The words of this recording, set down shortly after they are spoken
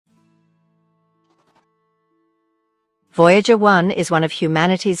Voyager 1 is one of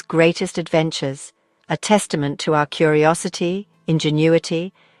humanity's greatest adventures, a testament to our curiosity,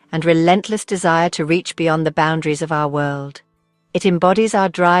 ingenuity, and relentless desire to reach beyond the boundaries of our world. It embodies our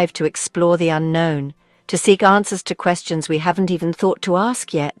drive to explore the unknown, to seek answers to questions we haven't even thought to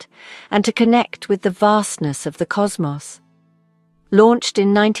ask yet, and to connect with the vastness of the cosmos. Launched in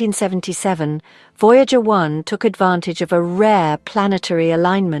 1977, Voyager 1 took advantage of a rare planetary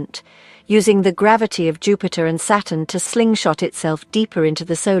alignment, using the gravity of Jupiter and Saturn to slingshot itself deeper into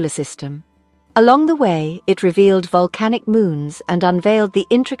the solar system. Along the way, it revealed volcanic moons and unveiled the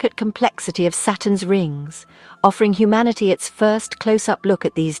intricate complexity of Saturn's rings, offering humanity its first close-up look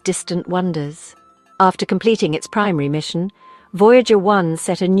at these distant wonders. After completing its primary mission, Voyager 1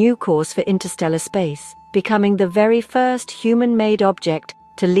 set a new course for interstellar space, becoming the very first human-made object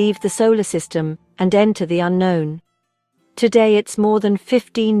to leave the solar system and enter the unknown. Today it's more than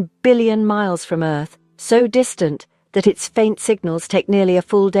 15 billion miles from Earth, so distant that its faint signals take nearly a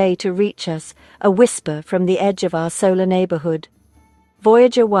full day to reach us, a whisper from the edge of our solar neighborhood.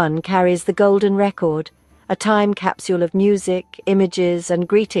 Voyager 1 carries the golden record, a time capsule of music, images, and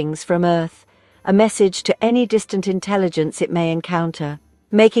greetings from Earth, a message to any distant intelligence it may encounter,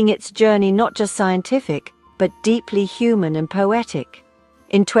 making its journey not just scientific, but deeply human and poetic.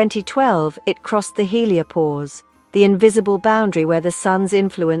 In 2012, it crossed the Heliopause, the invisible boundary where the sun's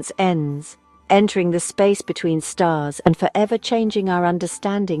influence ends, entering the space between stars and forever changing our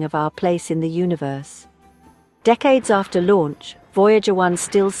understanding of our place in the universe. Decades after launch, Voyager 1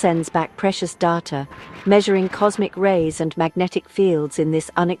 still sends back precious data, measuring cosmic rays and magnetic fields in this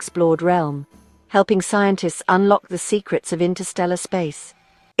unexplored realm, helping scientists unlock the secrets of interstellar space.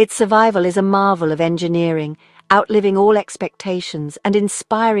 Its survival is a marvel of engineering, outliving all expectations and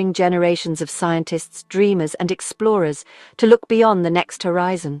inspiring generations of scientists, dreamers, and explorers to look beyond the next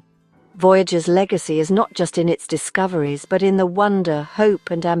horizon. Voyager's legacy is not just in its discoveries, but in the wonder, hope,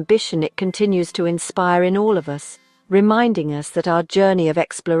 and ambition it continues to inspire in all of us, reminding us that our journey of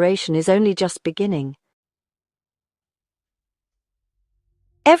exploration is only just beginning.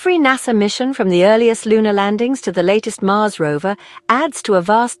 Every NASA mission, from the earliest lunar landings to the latest Mars rover, adds to a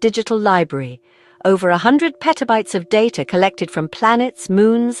vast digital library. Over 100 petabytes of data collected from planets,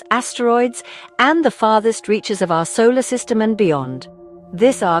 moons, asteroids, and the farthest reaches of our solar system and beyond.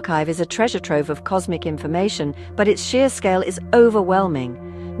 This archive is a treasure trove of cosmic information, but its sheer scale is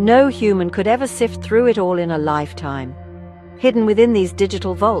overwhelming. No human could ever sift through it all in a lifetime. Hidden within these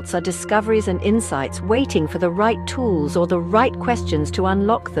digital vaults are discoveries and insights waiting for the right tools or the right questions to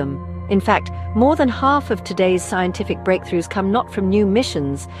unlock them. In fact, more than half of today's scientific breakthroughs come not from new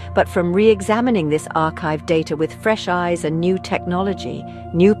missions, but from re-examining this archived data with fresh eyes and new technology.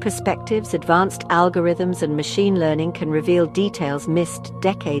 New perspectives, advanced algorithms, and machine learning can reveal details missed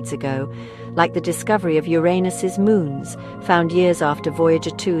decades ago, like the discovery of Uranus's moons, found years after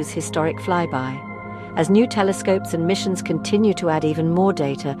Voyager 2's historic flyby. As new telescopes and missions continue to add even more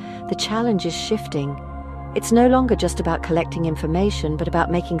data, the challenge is shifting. It's no longer just about collecting information, but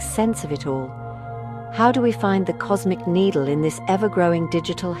about making sense of it all. How do we find the cosmic needle in this ever-growing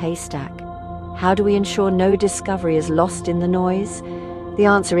digital haystack? How do we ensure no discovery is lost in the noise? The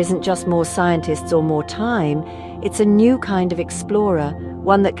answer isn't just more scientists or more time. It's a new kind of explorer,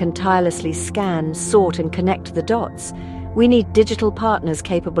 one that can tirelessly scan, sort, and connect the dots. We need digital partners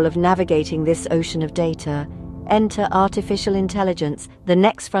capable of navigating this ocean of data. Enter artificial intelligence, the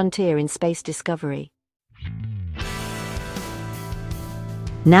next frontier in space discovery.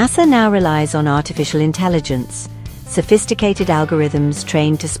 NASA now relies on artificial intelligence, sophisticated algorithms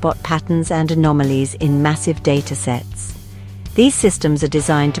trained to spot patterns and anomalies in massive data sets. These systems are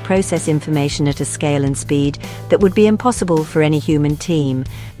designed to process information at a scale and speed that would be impossible for any human team,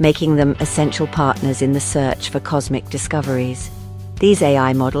 making them essential partners in the search for cosmic discoveries. These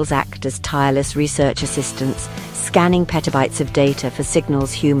AI models act as tireless research assistants, scanning petabytes of data for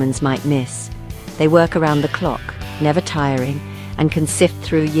signals humans might miss. They work around the clock, never tiring, and can sift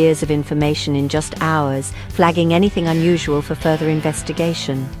through years of information in just hours, flagging anything unusual for further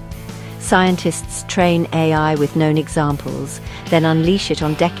investigation. Scientists train AI with known examples, then unleash it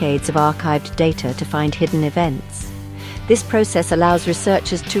on decades of archived data to find hidden events. This process allows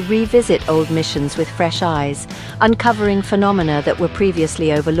researchers to revisit old missions with fresh eyes, uncovering phenomena that were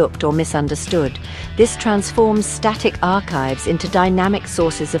previously overlooked or misunderstood. This transforms static archives into dynamic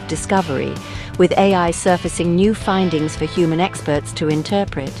sources of discovery, with AI surfacing new findings for human experts to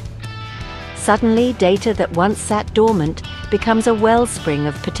interpret. Suddenly, data that once sat dormant becomes a wellspring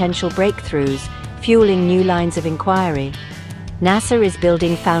of potential breakthroughs, fueling new lines of inquiry. NASA is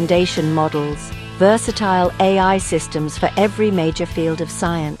building foundation models, versatile AI systems for every major field of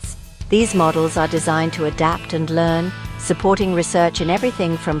science. These models are designed to adapt and learn, supporting research in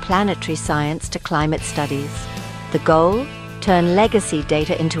everything from planetary science to climate studies. The goal? Turn legacy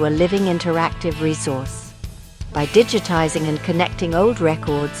data into a living interactive resource. By digitizing and connecting old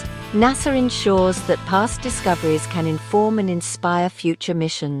records, NASA ensures that past discoveries can inform and inspire future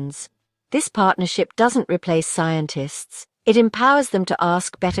missions. This partnership doesn't replace scientists. It empowers them to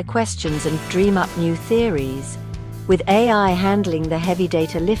ask better questions and dream up new theories. With AI handling the heavy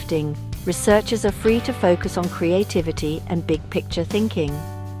data lifting, researchers are free to focus on creativity and big-picture thinking.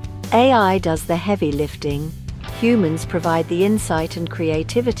 AI does the heavy lifting. Humans provide the insight and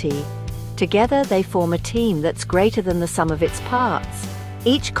creativity. Together, they form a team that's greater than the sum of its parts,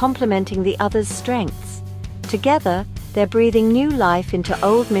 each complementing the other's strengths. Together, they're breathing new life into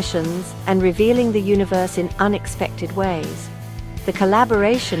old missions and revealing the universe in unexpected ways. The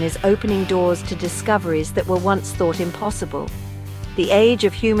collaboration is opening doors to discoveries that were once thought impossible. The age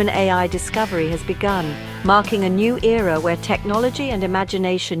of human AI discovery has begun, marking a new era where technology and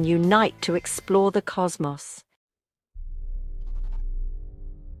imagination unite to explore the cosmos.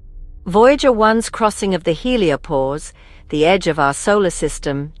 Voyager 1's crossing of the Heliopause, the edge of our solar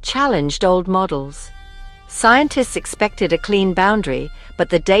system, challenged old models. Scientists expected a clean boundary, but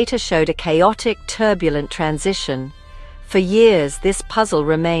the data showed a chaotic, turbulent transition. For years, this puzzle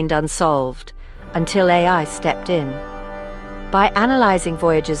remained unsolved, until AI stepped in. By analyzing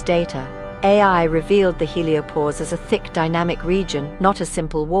Voyager's data, AI revealed the Heliopause as a thick, dynamic region, not a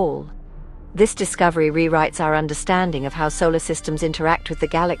simple wall. This discovery rewrites our understanding of how solar systems interact with the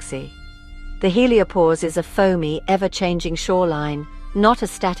galaxy. The Heliopause is a foamy, ever-changing shoreline, not a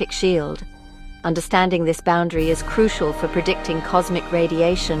static shield. Understanding this boundary is crucial for predicting cosmic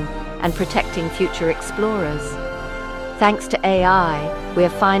radiation and protecting future explorers. Thanks to AI, we are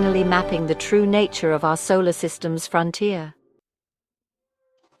finally mapping the true nature of our solar system's frontier.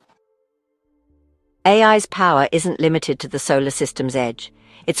 AI's power isn't limited to the solar system's edge.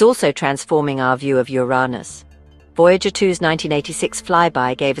 It's also transforming our view of Uranus. Voyager 2's 1986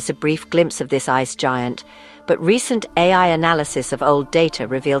 flyby gave us a brief glimpse of this ice giant, but recent AI analysis of old data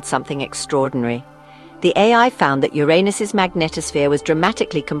revealed something extraordinary. The AI found that Uranus's magnetosphere was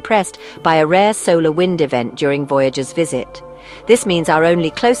dramatically compressed by a rare solar wind event during Voyager's visit. This means our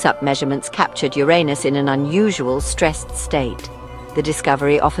only close-up measurements captured Uranus in an unusual, stressed state. The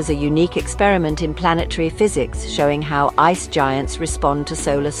discovery offers a unique experiment in planetary physics, showing how ice giants respond to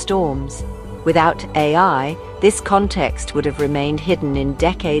solar storms. Without AI, this context would have remained hidden in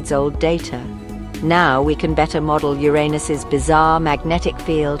decades-old data. Now we can better model Uranus's bizarre magnetic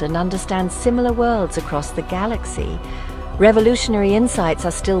field and understand similar worlds across the galaxy. Revolutionary insights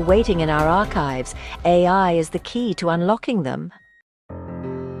are still waiting in our archives. AI is the key to unlocking them.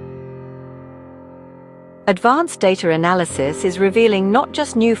 Advanced data analysis is revealing not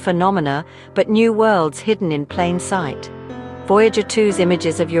just new phenomena, but new worlds hidden in plain sight. Voyager 2's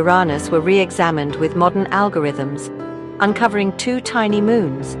images of Uranus were re-examined with modern algorithms, uncovering two tiny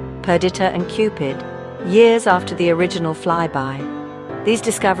moons, Perdita and Cupid, years after the original flyby. These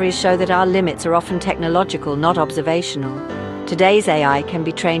discoveries show that our limits are often technological, not observational. Today's AI can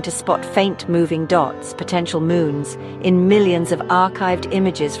be trained to spot faint moving dots, potential moons, in millions of archived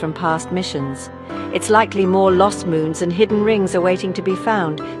images from past missions. It's likely more lost moons and hidden rings are waiting to be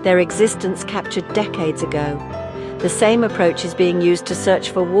found, their existence captured decades ago. The same approach is being used to search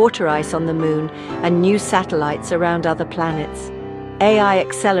for water ice on the moon and new satellites around other planets. AI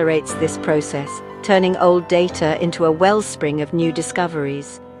accelerates this process, turning old data into a wellspring of new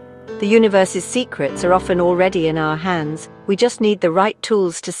discoveries. The universe's secrets are often already in our hands. We just need the right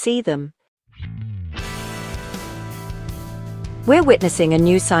tools to see them. We're witnessing a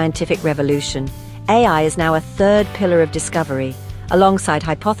new scientific revolution. AI is now a third pillar of discovery, alongside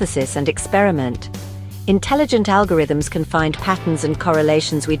hypothesis and experiment. Intelligent algorithms can find patterns and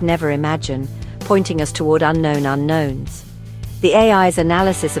correlations we'd never imagine, pointing us toward unknown unknowns. The AI's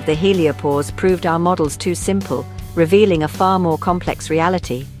analysis of the Heliopause proved our models too simple, revealing a far more complex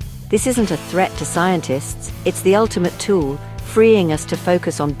reality. This isn't a threat to scientists, it's the ultimate tool, freeing us to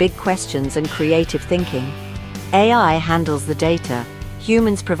focus on big questions and creative thinking. AI handles the data,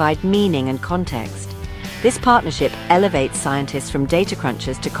 humans provide meaning and context. This partnership elevates scientists from data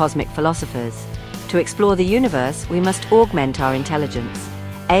crunchers to cosmic philosophers. To explore the universe, we must augment our intelligence.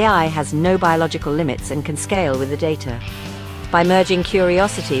 AI has no biological limits and can scale with the data. By merging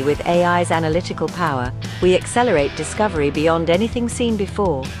curiosity with AI's analytical power, we accelerate discovery beyond anything seen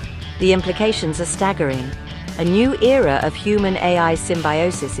before. The implications are staggering. A new era of human-AI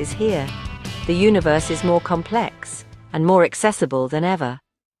symbiosis is here. The universe is more complex and more accessible than ever.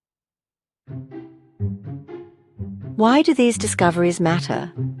 Why do these discoveries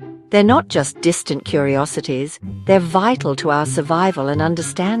matter? They're not just distant curiosities, they're vital to our survival and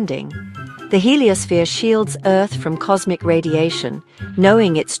understanding. The heliosphere shields Earth from cosmic radiation.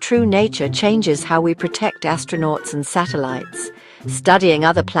 Knowing its true nature changes how we protect astronauts and satellites. Studying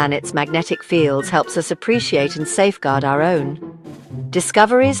other planets' magnetic fields helps us appreciate and safeguard our own.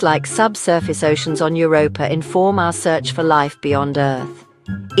 Discoveries like subsurface oceans on Europa inform our search for life beyond Earth.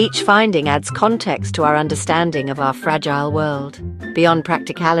 Each finding adds context to our understanding of our fragile world. Beyond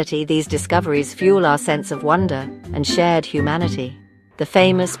practicality, these discoveries fuel our sense of wonder and shared humanity. The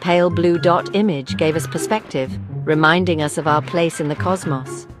famous pale blue dot image gave us perspective, reminding us of our place in the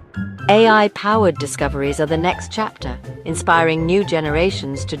cosmos. AI-powered discoveries are the next chapter, inspiring new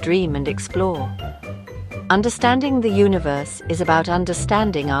generations to dream and explore. Understanding the universe is about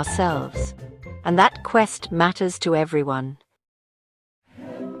understanding ourselves, and that quest matters to everyone.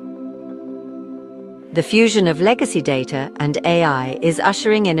 The fusion of legacy data and AI is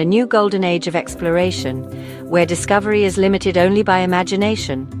ushering in a new golden age of exploration, where discovery is limited only by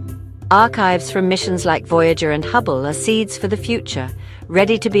imagination. Archives from missions like Voyager and Hubble are seeds for the future,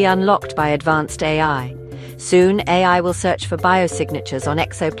 ready to be unlocked by advanced AI. Soon, AI will search for biosignatures on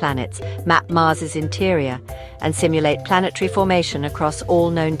exoplanets, map Mars's interior, and simulate planetary formation across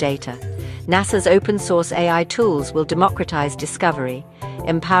all known data. NASA's open-source AI tools will democratize discovery,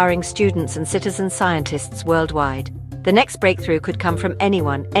 empowering students and citizen scientists worldwide. The next breakthrough could come from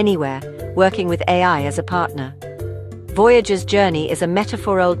anyone, anywhere, working with AI as a partner. Voyager's journey is a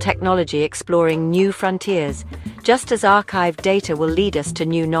metaphor-old technology exploring new frontiers, just as archived data will lead us to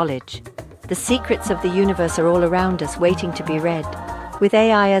new knowledge. The secrets of the universe are all around us, waiting to be read. With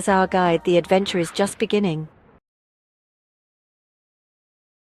AI as our guide, the adventure is just beginning.